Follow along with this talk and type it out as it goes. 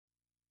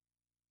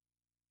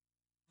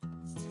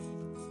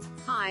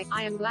Hi,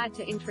 I am glad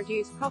to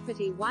introduce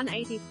property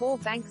 184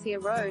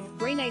 Banksia Road,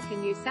 Greenacre,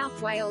 New South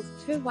Wales,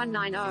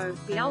 2190,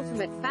 the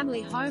ultimate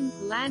family home,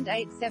 land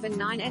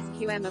 879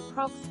 SQM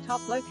APPROX,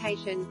 top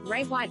location.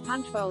 Ray White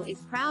Punchbowl is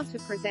proud to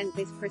present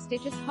this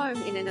prestigious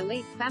home in an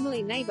elite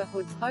family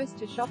neighborhood close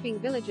to shopping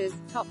villages,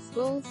 top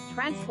schools,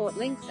 transport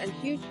links and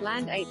huge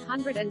land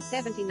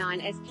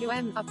 879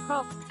 SQM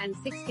APPROX, and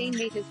 16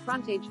 meters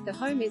frontage. The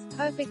home is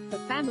perfect for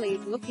families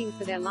looking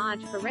for their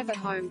large forever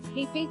home.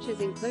 Key features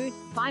include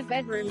 5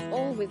 bedrooms,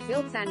 all with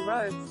built-in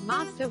robes,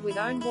 master with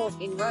own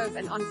walk-in robe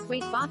and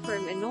ensuite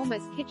bathroom,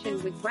 enormous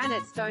kitchen with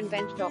granite stone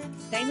bench top,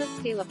 stainless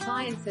steel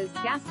appliances,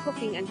 gas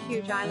cooking and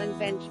huge island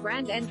bench,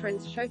 grand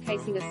entrance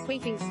showcasing a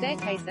sweeping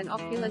staircase and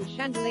opulent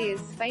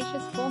chandeliers,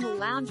 spacious formal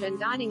lounge and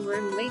dining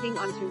room leading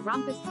onto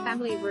rumpus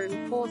family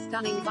room, 4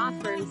 stunning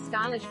bathrooms,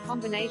 stylish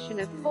combination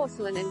of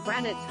porcelain and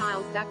granite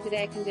tiles, ducted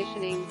air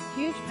conditioning,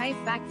 huge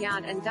paved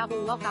backyard and double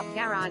lock-up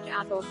garage.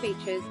 Outdoor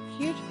features,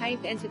 huge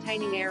paved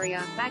entertaining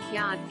area,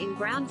 backyard,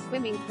 in-ground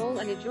swimming pool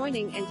and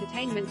adjoining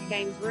entertainment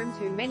games room.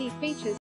 Too many features.